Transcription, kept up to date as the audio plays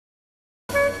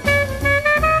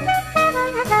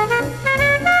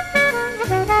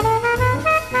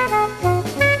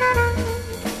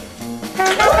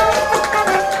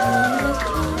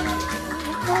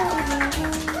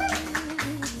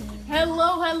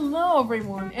Hello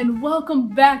everyone, and welcome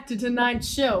back to tonight's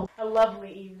show. A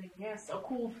lovely evening, yes, a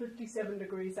cool 57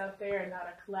 degrees out there and not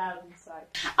a cloud in sight.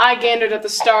 I gandered at the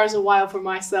stars a while for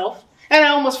myself, and I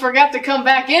almost forgot to come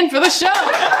back in for the show!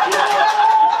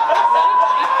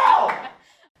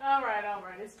 Alright,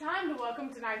 it's time to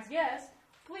welcome tonight's guest.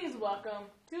 Please welcome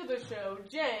to the show,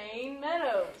 Jane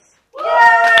Meadows.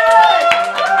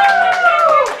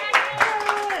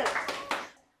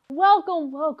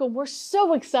 Welcome. We're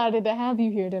so excited to have you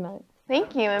here tonight.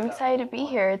 Thank you. I'm excited to be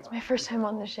here. It's my first time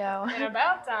on the show. And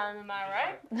about time, am I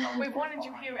right? We've wanted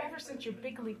you here ever since your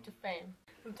big leap to fame.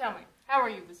 So tell me, how are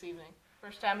you this evening?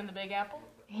 First time in the Big Apple?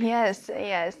 Yes.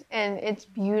 And it's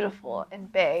beautiful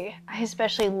and big. I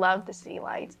especially love the city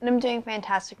lights. And I'm doing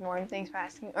fantastic, Norm. Thanks for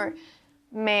asking. Or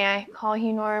may I call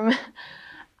you Norm?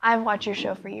 I've watched your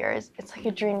show for years. It's like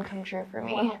a dream come true for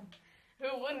me. Wow.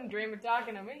 Who wouldn't dream of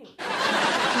talking to me? Alright,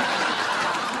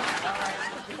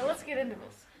 so let's get into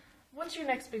this. What's your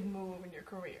next big move in your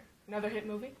career? Another hit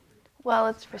movie? Well,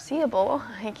 it's foreseeable.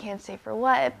 I can't say for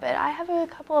what, but I have a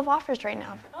couple of offers right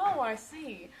now. Oh, I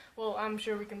see. Well, I'm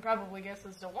sure we can probably guess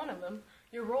as to one of them.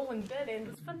 Your role in Dead End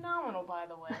was phenomenal, by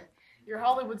the way. You're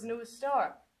Hollywood's newest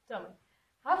star. Tell me,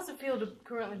 how does it feel to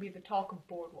currently be the talk of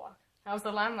Boardwalk? How's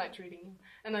the limelight treating you?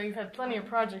 I know you've had plenty of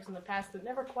projects in the past that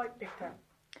never quite picked up.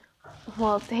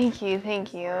 Well, thank you.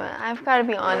 I've got to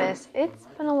be honest, it's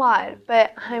been a lot,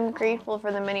 but I'm grateful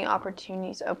for the many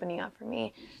opportunities opening up for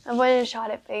me. I've wanted a shot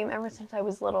at fame ever since I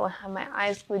was little and had my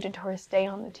eyes glued to Doris Day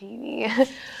on the TV.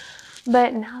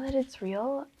 But now that it's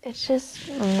real, it's just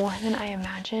more than I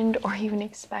imagined or even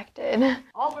expected.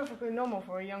 All perfectly normal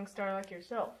for a young star like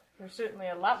yourself. There's certainly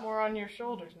a lot more on your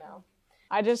shoulders now.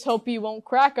 I just hope you won't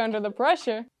crack under the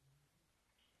pressure.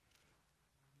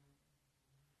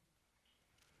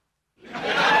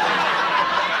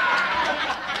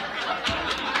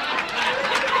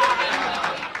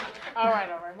 Alright.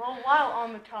 Well, while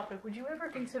on the topic, would you ever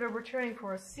consider returning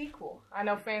for a sequel? I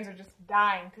know fans are just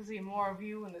dying to see more of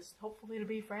you in this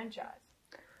hopefully-to-be franchise.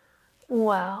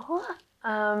 Well,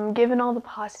 given all the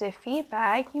positive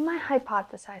feedback, you might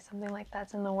hypothesize something like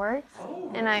that's in the works,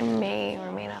 and I may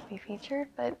or may not be featured,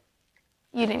 but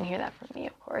you didn't hear that from me,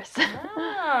 of course.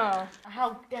 Oh,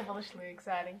 how devilishly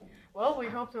exciting. Well, we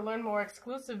hope to learn more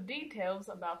exclusive details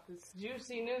about this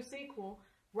juicy new sequel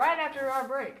right after our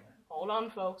break. Hold on,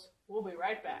 folks. We'll be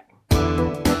right back.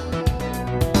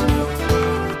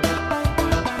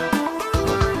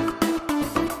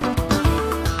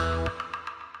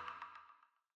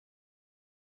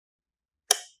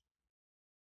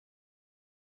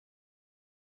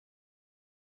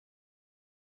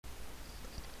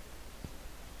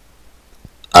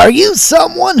 Are you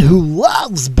someone who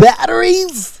loves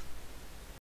batteries,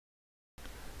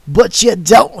 but you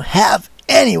don't have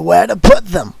anywhere to put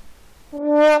them?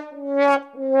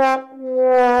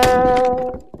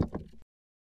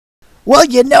 Well,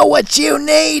 you know what you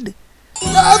need?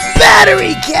 A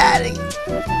battery caddy!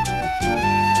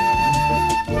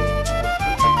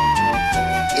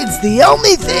 It's the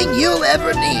only thing you'll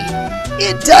ever need.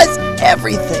 It does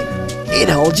everything. It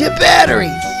holds your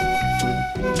batteries.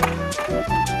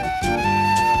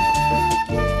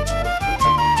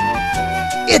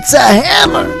 It's a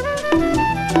hammer.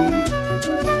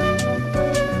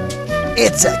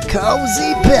 It's a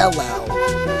cozy pillow.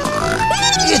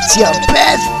 It's your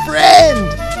best friend.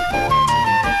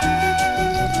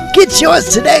 Get yours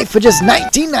today for just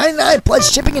 $19.99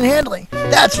 plus shipping and handling.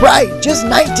 That's right, just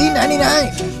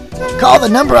 $19.99. Call the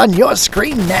number on your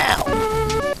screen now.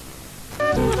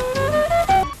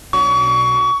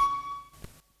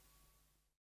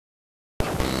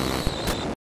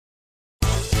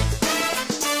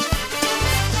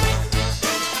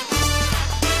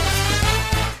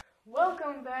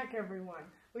 Welcome back, everyone.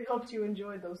 We hoped you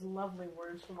enjoyed those lovely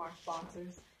words from our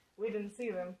sponsors. We didn't see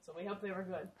them, so we hope they were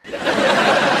good.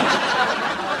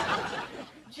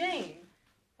 Jane,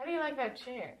 how do you like that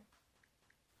chair?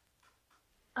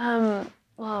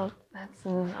 Well, that's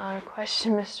an odd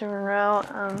question, Mr. Monroe.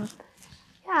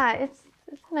 Yeah, it's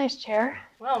a nice chair.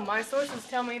 Well, my sources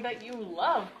tell me that you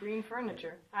love green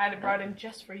furniture. I had it brought in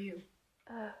just for you.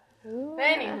 Who?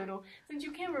 Anywho, since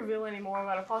you can't reveal any more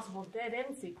about a possible Dead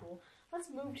End sequel, let's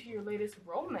move to your latest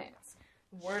romance.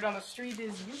 Word on the street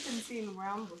is you've been seen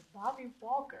around with Bobby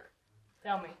Walker.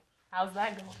 Tell me, how's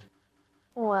that going?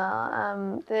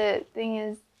 Well, the thing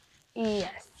is,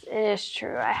 yes, it is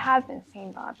true. I have been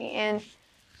seeing Bobby, and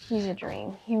he's a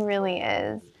dream. He really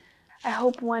is. I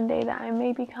hope one day that I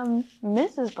may become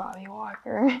Mrs. Bobby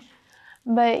Walker.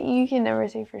 But you can never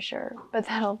say for sure. But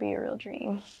that'll be a real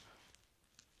dream.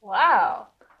 Wow.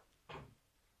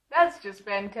 That's just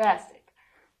fantastic.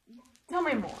 Tell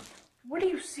me more. What do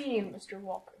you see in Mr.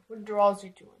 Walker? What draws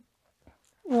you to him?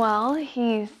 Well,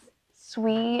 he's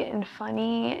sweet and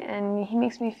funny, and he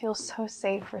makes me feel so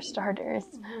safe for starters.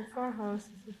 How far is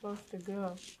this supposed to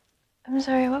go? I'm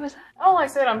sorry, what was that? Oh, I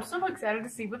said I'm so excited to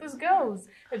see where this goes.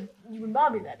 You and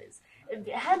Bobby, that is.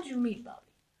 How'd you meet Bobby?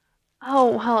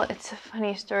 Oh, well, it's a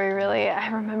funny story, really. I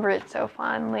remember it so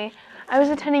fondly. I was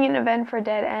attending an event for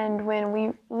Dead End when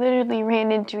we literally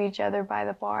ran into each other by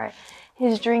the bar.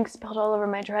 His drink spilled all over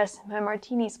my dress and my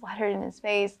martini splattered in his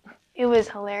face. It was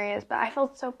hilarious, but I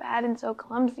felt so bad and so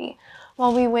clumsy.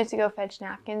 While we went to go fetch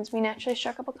napkins, we naturally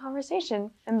struck up a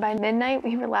conversation, and by midnight,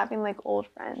 we were laughing like old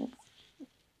friends.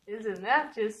 Isn't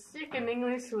that just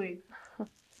sickeningly sweet?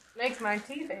 Makes my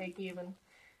teeth ache, even.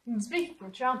 And speaking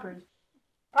of chompers,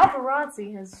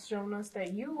 paparazzi has shown us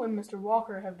that you and Mr.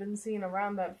 Walker have been seen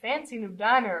around that fancy new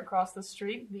diner across the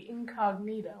street, the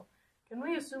Incognito. Can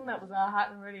we assume that was a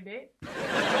hot and ready date?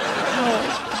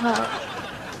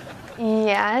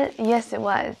 Yes, it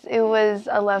was. It was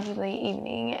a lovely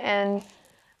evening, and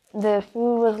the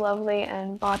food was lovely,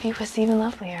 and Bobby was even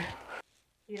lovelier.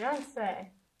 You don't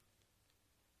say.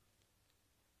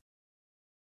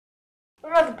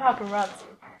 What about the paparazzi?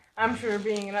 I'm sure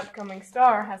being an upcoming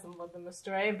star hasn't led them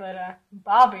astray, but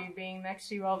Bobby being next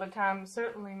to you all the time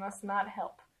certainly must not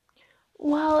help.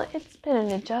 Well, it's been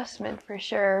an adjustment for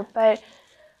sure, but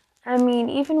I mean,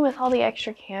 even with all the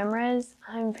extra cameras,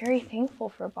 I'm very thankful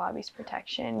for Bobby's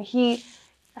protection. He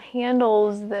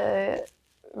handles the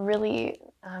really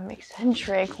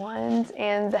eccentric ones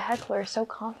and the heckler so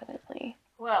confidently.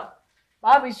 Well,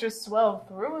 Bobby's just swell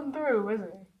through and through,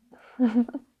 isn't he?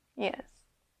 Yes.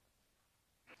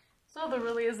 So there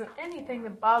really isn't anything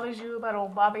that bothers you about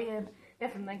old Bobby Head?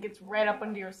 Nothing that gets right up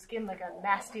under your skin like a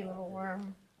nasty little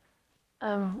worm?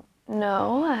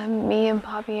 No, me and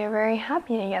Bobby are very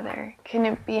happy together.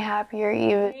 Couldn't be happier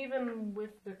Even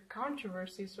with the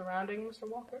controversy surrounding Mr.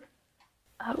 Walker?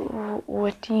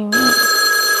 What do you mean?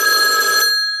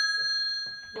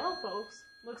 Well, folks,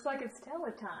 looks like it's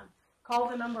teller time. Call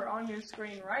the number on your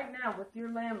screen right now with your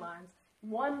landlines.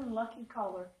 One lucky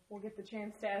caller will get the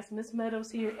chance to ask Miss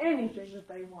Meadows here anything that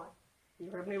they want. You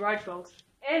heard me right, folks.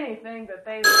 Anything that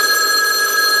they want.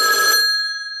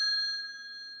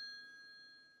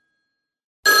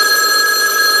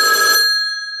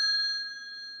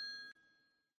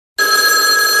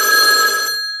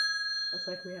 Looks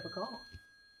like we have a call.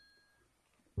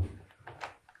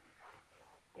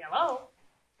 Hello?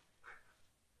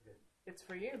 It's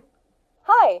for you.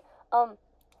 Hi,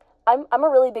 I'm a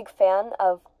really big fan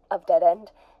of Dead End,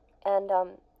 and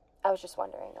I was just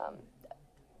wondering,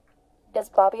 does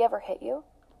Bobby ever hit you?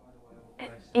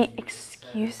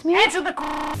 Excuse me? Answer the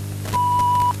call!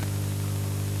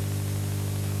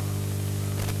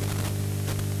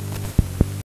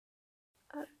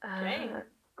 Jane,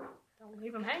 don't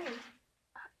leave him hanging.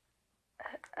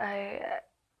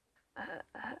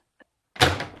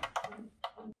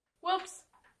 Whoops!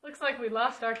 Looks like we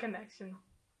lost our connection.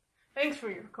 Thanks for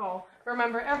your call.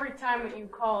 Remember, every time that you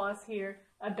call us here,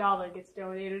 $1 gets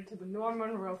donated to the Norm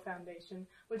Monroe Foundation,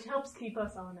 which helps keep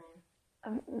us on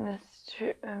air.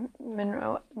 Mr.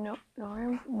 Monroe, no,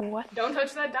 Norm, what? Don't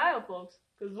touch that dial, folks,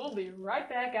 because we'll be right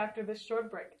back after this short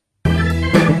break.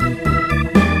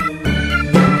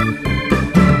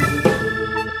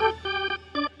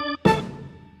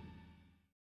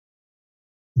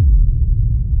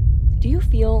 Do you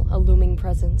feel a looming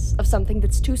presence of something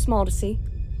that's too small to see?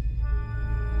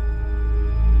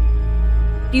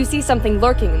 Do you see something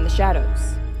lurking in the shadows?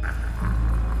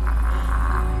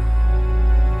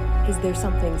 Is there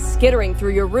something skittering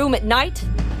through your room at night?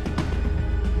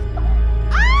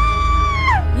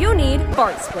 You need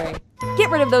fart spray. Get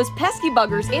rid of those pesky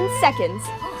buggers in seconds.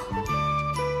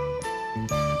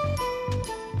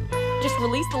 Just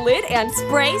release the lid and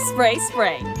spray, spray,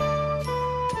 spray.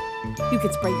 You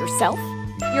can spray yourself,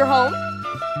 your home,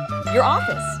 your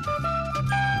office.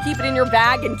 Keep it in your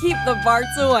bag and keep the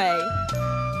farts away.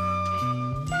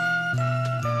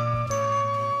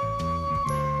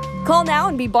 Call now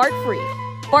and be Bart-free.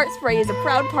 Bart Spray is a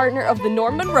proud partner of the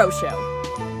Norm Monroe Show.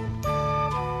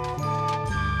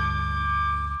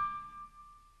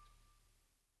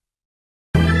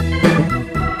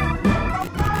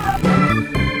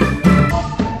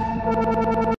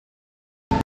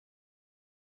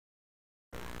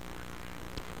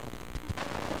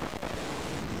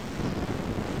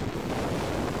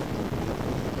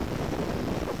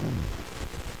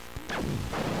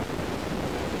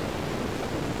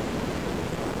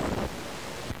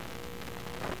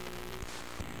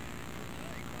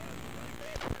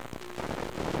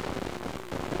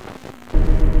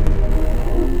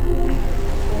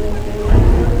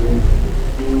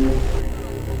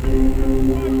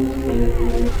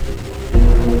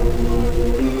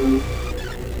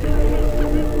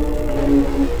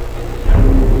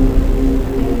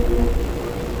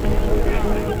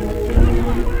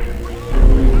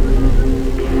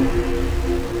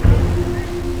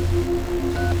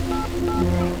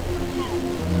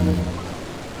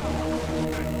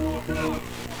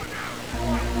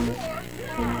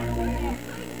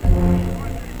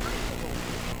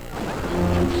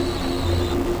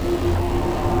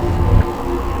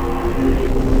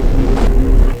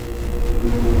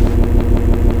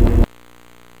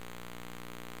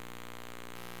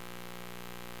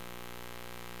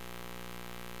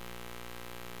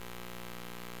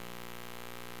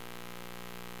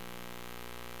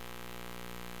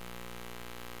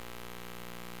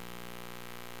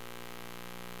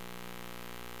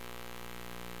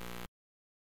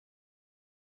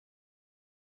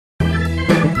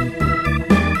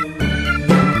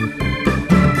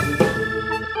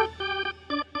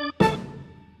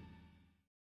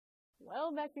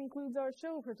 that concludes our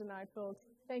show for tonight, folks.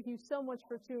 Thank you so much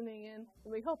for tuning in,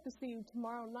 and we hope to see you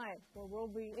tomorrow night, where we'll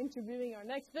be interviewing our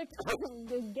next victim,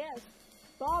 the guest,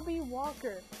 Bobby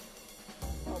Walker.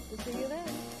 Hope to see you then.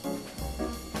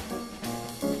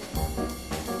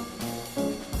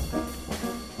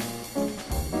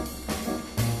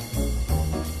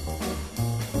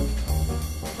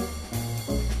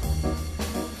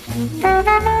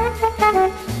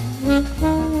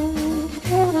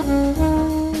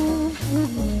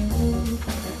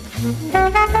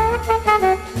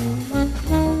 Thank you.